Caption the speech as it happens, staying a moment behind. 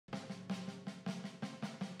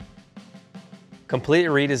Completely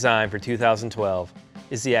redesigned for 2012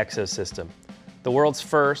 is the EXO system, the world's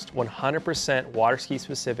first 100% water ski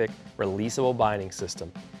specific releasable binding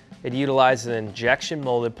system. It utilizes an injection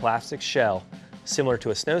molded plastic shell similar to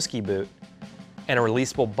a snow ski boot and a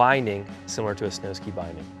releasable binding similar to a snow ski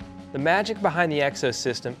binding. The magic behind the EXO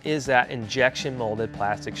system is that injection molded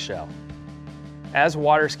plastic shell. As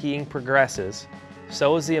water skiing progresses,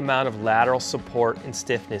 so is the amount of lateral support and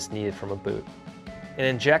stiffness needed from a boot. An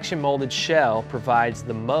injection molded shell provides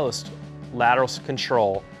the most lateral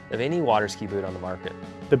control of any water ski boot on the market.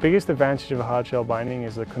 The biggest advantage of a hard shell binding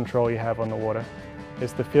is the control you have on the water.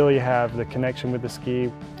 It's the feel you have, the connection with the ski.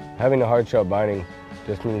 Having a hard shell binding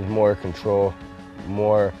just means more control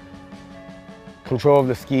of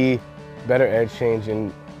the ski, better edge change,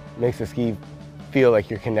 and makes the ski feel like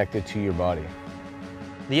you're connected to your body.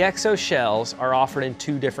 The EXO shells are offered in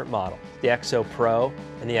two different models, the EXO Pro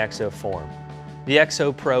and the EXO Form. The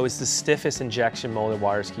EXO Pro is the stiffest injection molded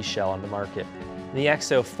water ski shell on the market. And the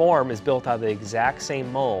EXO Form is built out of the exact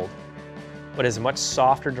same mold, but is a much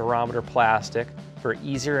softer durometer plastic for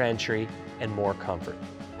easier entry and more comfort.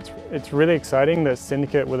 It's really exciting that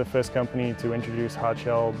Syndicate were the first company to introduce hard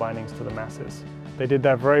shell bindings to the masses. They did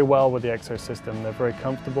that very well with the EXO system. They're very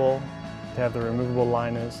comfortable, they have the removable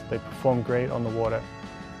liners, they perform great on the water.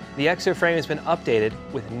 The EXO frame has been updated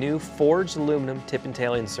with new forged aluminum tip and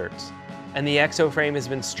tail inserts, and the EXO frame has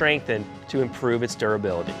been strengthened to improve its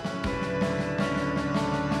durability.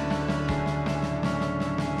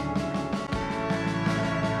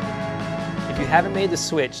 If you haven't made the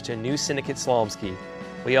switch to a new Syndicate slalom ski,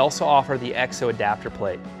 we also offer the EXO adapter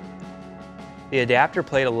plate. The adapter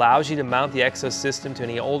plate allows you to mount the EXO system to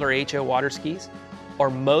any older HO water skis or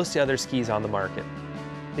most other skis on the market.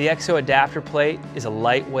 The EXO adapter plate is a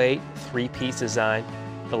lightweight, three-piece design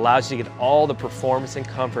that allows you to get all the performance and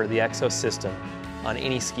comfort of the EXO system on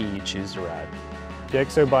any ski you choose to ride. The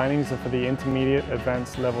EXO bindings are for the intermediate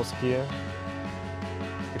advanced level skier.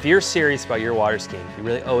 If you're serious about your water skiing, you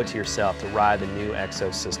really owe it to yourself to ride the new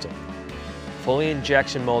EXO system. Fully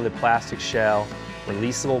injection molded plastic shell,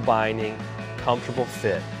 releasable binding, comfortable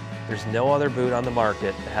fit. There's no other boot on the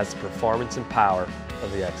market that has the performance and power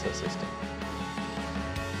of the EXO system.